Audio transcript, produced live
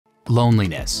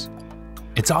Loneliness.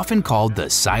 It's often called the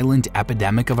silent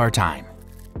epidemic of our time.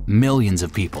 Millions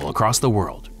of people across the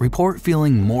world report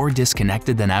feeling more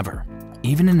disconnected than ever,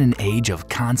 even in an age of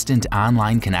constant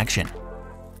online connection.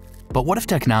 But what if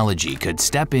technology could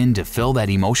step in to fill that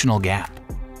emotional gap?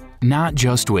 Not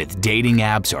just with dating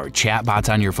apps or chatbots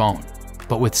on your phone,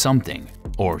 but with something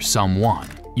or someone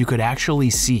you could actually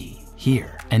see,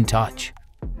 hear, and touch.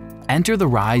 Enter the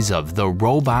rise of the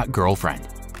robot girlfriend.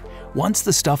 Once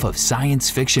the stuff of science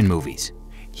fiction movies,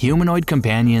 humanoid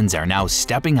companions are now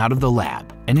stepping out of the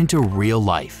lab and into real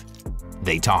life.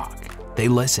 They talk, they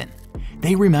listen,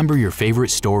 they remember your favorite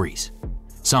stories.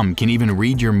 Some can even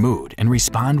read your mood and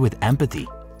respond with empathy.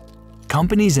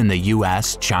 Companies in the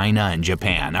US, China, and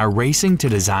Japan are racing to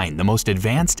design the most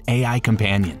advanced AI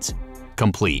companions,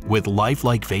 complete with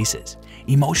lifelike faces,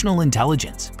 emotional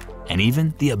intelligence, and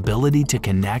even the ability to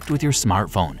connect with your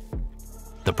smartphone.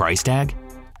 The price tag?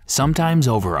 Sometimes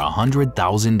over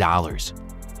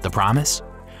 $100,000. The promise?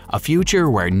 A future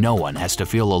where no one has to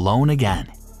feel alone again.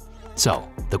 So,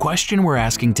 the question we're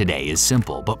asking today is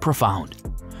simple but profound.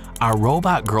 Are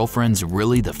robot girlfriends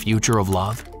really the future of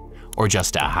love? Or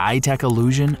just a high-tech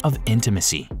illusion of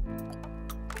intimacy?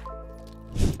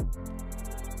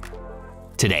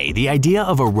 Today, the idea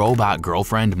of a robot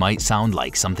girlfriend might sound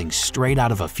like something straight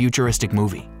out of a futuristic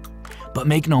movie. But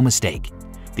make no mistake,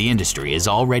 the industry is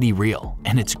already real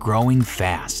and it's growing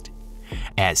fast.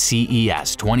 At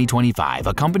CES 2025,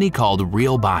 a company called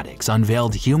Realbotix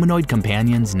unveiled humanoid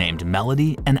companions named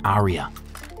Melody and Aria.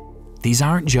 These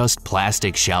aren't just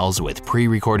plastic shells with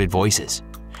pre-recorded voices.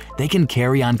 They can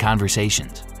carry on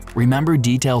conversations, remember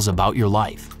details about your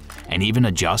life, and even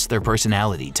adjust their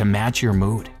personality to match your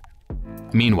mood.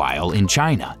 Meanwhile, in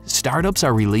China, startups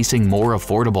are releasing more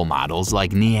affordable models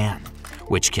like Nian,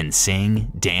 which can sing,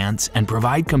 dance, and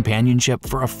provide companionship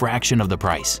for a fraction of the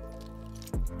price.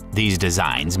 These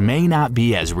designs may not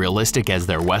be as realistic as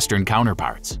their Western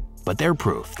counterparts, but they're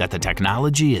proof that the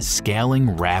technology is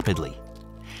scaling rapidly.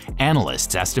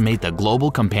 Analysts estimate the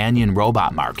global companion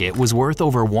robot market was worth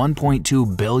over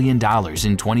 $1.2 billion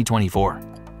in 2024,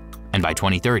 and by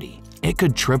 2030, it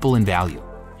could triple in value,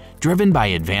 driven by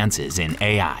advances in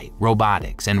AI,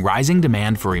 robotics, and rising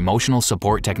demand for emotional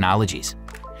support technologies.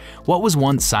 What was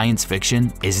once science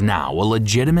fiction is now a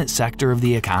legitimate sector of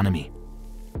the economy.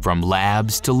 From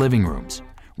labs to living rooms,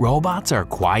 robots are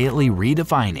quietly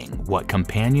redefining what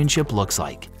companionship looks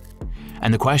like.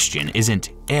 And the question isn't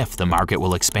if the market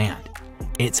will expand,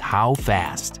 it's how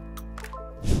fast.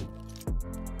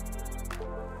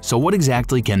 So what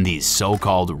exactly can these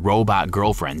so-called robot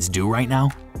girlfriends do right now?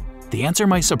 The answer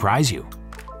might surprise you.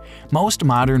 Most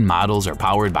modern models are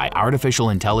powered by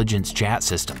artificial intelligence chat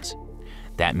systems.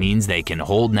 That means they can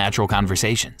hold natural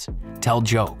conversations, tell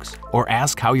jokes, or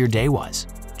ask how your day was,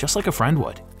 just like a friend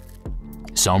would.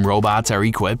 Some robots are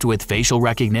equipped with facial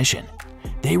recognition.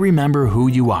 They remember who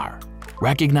you are,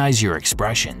 recognize your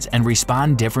expressions, and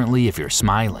respond differently if you're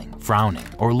smiling, frowning,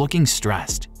 or looking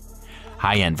stressed.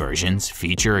 High-end versions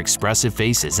feature expressive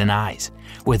faces and eyes,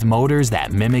 with motors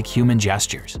that mimic human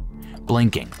gestures,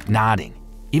 blinking, nodding,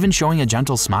 even showing a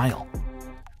gentle smile.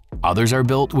 Others are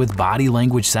built with body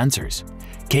language sensors,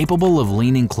 capable of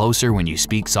leaning closer when you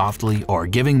speak softly or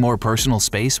giving more personal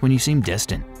space when you seem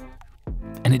distant.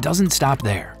 And it doesn't stop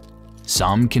there.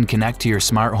 Some can connect to your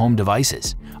smart home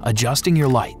devices, adjusting your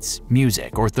lights,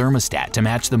 music, or thermostat to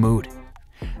match the mood.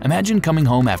 Imagine coming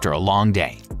home after a long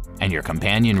day, and your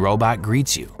companion robot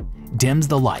greets you, dims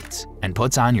the lights, and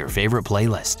puts on your favorite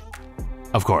playlist.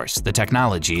 Of course, the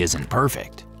technology isn't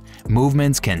perfect.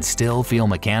 Movements can still feel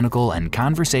mechanical and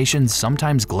conversations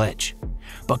sometimes glitch.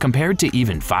 But compared to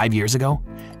even 5 years ago,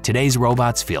 today's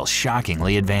robots feel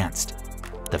shockingly advanced.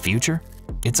 The future?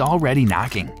 It's already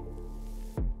knocking.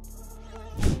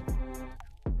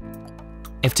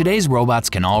 If today's robots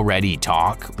can already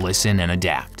talk, listen, and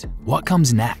adapt, what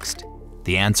comes next?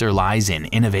 The answer lies in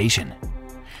innovation.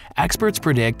 Experts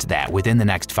predict that within the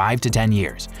next 5 to 10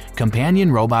 years,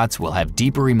 companion robots will have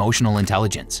deeper emotional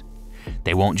intelligence.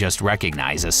 They won't just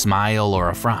recognize a smile or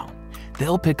a frown.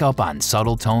 They'll pick up on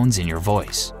subtle tones in your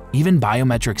voice, even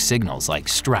biometric signals like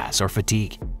stress or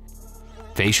fatigue.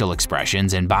 Facial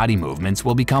expressions and body movements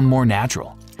will become more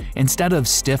natural. Instead of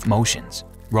stiff motions,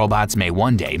 robots may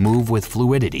one day move with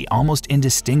fluidity almost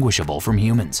indistinguishable from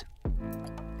humans.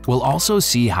 We'll also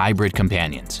see hybrid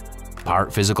companions,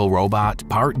 part physical robot,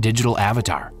 part digital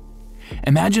avatar.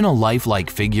 Imagine a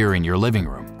lifelike figure in your living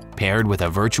room, paired with a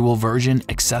virtual version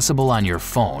accessible on your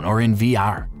phone or in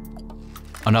VR.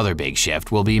 Another big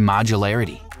shift will be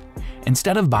modularity.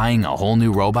 Instead of buying a whole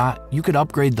new robot, you could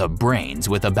upgrade the brains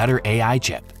with a better AI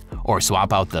chip, or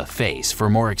swap out the face for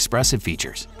more expressive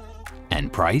features.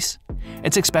 And price?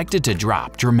 It's expected to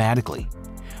drop dramatically.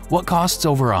 What costs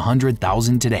over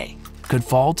 $100,000 today could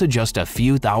fall to just a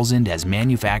few thousand as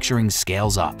manufacturing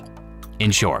scales up. In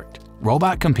short,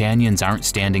 robot companions aren't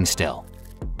standing still.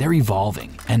 They're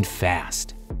evolving and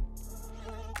fast.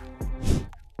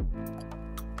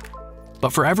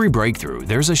 But for every breakthrough,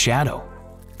 there's a shadow.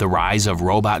 The rise of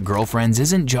robot girlfriends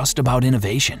isn't just about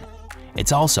innovation.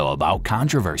 It's also about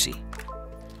controversy.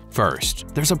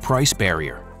 First, there's a price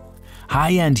barrier.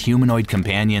 High-end humanoid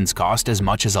companions cost as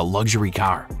much as a luxury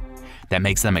car. That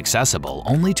makes them accessible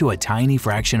only to a tiny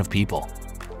fraction of people,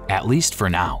 at least for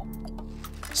now.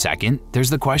 Second, there's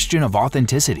the question of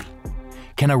authenticity.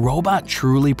 Can a robot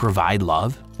truly provide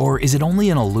love, or is it only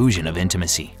an illusion of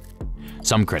intimacy?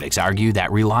 Some critics argue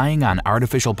that relying on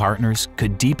artificial partners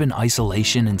could deepen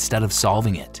isolation instead of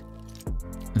solving it.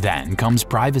 Then comes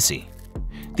privacy.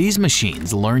 These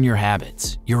machines learn your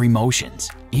habits, your emotions,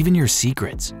 even your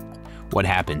secrets. What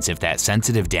happens if that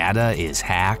sensitive data is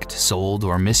hacked, sold,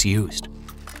 or misused?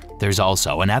 There's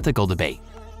also an ethical debate.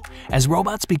 As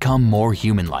robots become more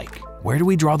human-like, where do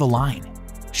we draw the line?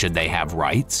 Should they have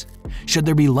rights? Should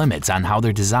there be limits on how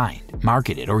they're designed,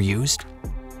 marketed, or used?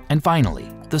 And finally,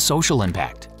 the social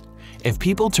impact. If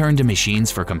people turn to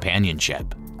machines for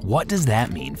companionship, what does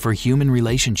that mean for human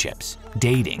relationships,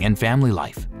 dating, and family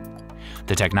life?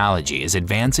 The technology is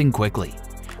advancing quickly,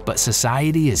 but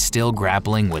society is still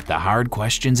grappling with the hard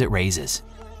questions it raises.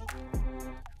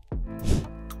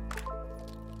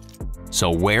 So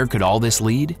where could all this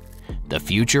lead? The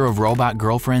future of robot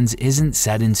girlfriends isn't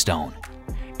set in stone.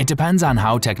 It depends on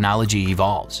how technology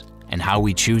evolves and how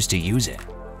we choose to use it.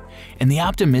 In the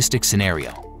optimistic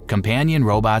scenario, companion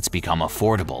robots become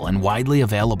affordable and widely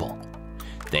available.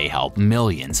 They help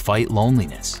millions fight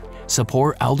loneliness,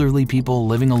 support elderly people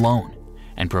living alone,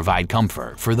 and provide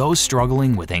comfort for those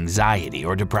struggling with anxiety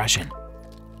or depression.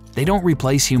 They don't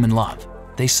replace human love,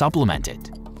 they supplement it,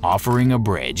 offering a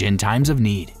bridge in times of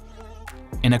need.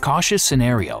 In a cautious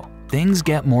scenario, things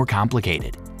get more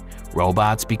complicated.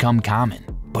 Robots become common,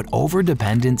 but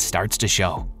overdependence starts to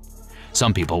show.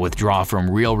 Some people withdraw from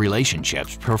real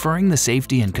relationships, preferring the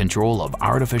safety and control of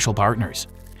artificial partners.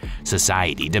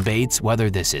 Society debates whether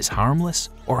this is harmless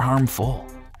or harmful.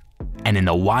 And in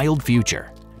the wild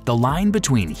future, the line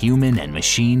between human and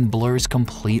machine blurs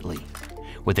completely.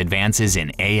 With advances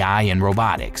in AI and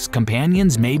robotics,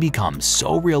 companions may become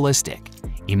so realistic,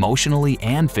 emotionally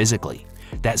and physically,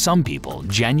 that some people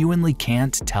genuinely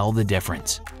can't tell the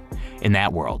difference. In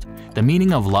that world, the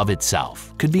meaning of love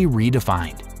itself could be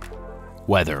redefined.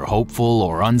 Whether hopeful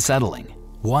or unsettling,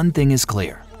 one thing is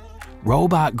clear.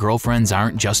 Robot girlfriends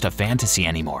aren't just a fantasy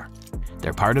anymore.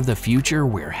 They're part of the future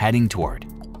we're heading toward.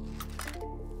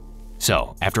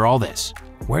 So, after all this,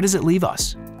 where does it leave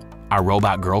us? Are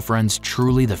robot girlfriends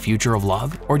truly the future of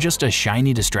love, or just a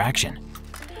shiny distraction?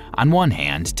 On one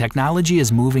hand, technology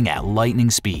is moving at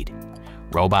lightning speed.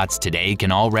 Robots today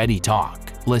can already talk,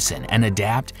 listen, and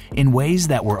adapt in ways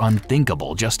that were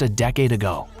unthinkable just a decade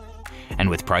ago. And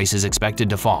with prices expected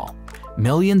to fall,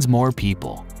 millions more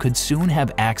people could soon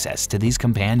have access to these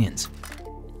companions.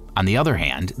 On the other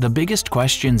hand, the biggest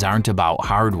questions aren't about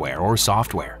hardware or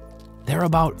software. They're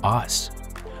about us.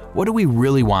 What do we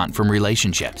really want from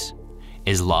relationships?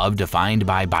 Is love defined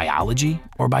by biology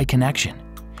or by connection?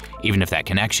 Even if that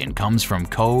connection comes from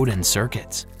code and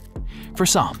circuits. For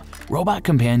some, robot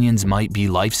companions might be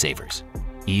lifesavers,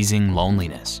 easing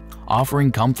loneliness,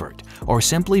 offering comfort, or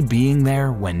simply being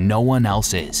there when no one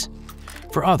else is.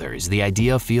 For others, the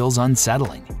idea feels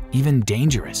unsettling, even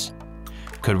dangerous.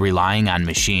 Could relying on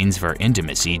machines for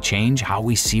intimacy change how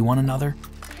we see one another?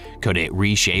 Could it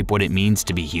reshape what it means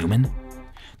to be human?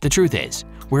 The truth is,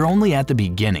 we're only at the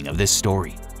beginning of this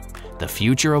story. The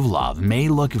future of love may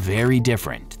look very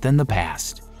different than the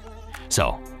past.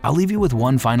 So, I'll leave you with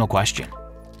one final question.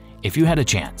 If you had a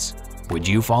chance, would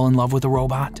you fall in love with a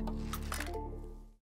robot?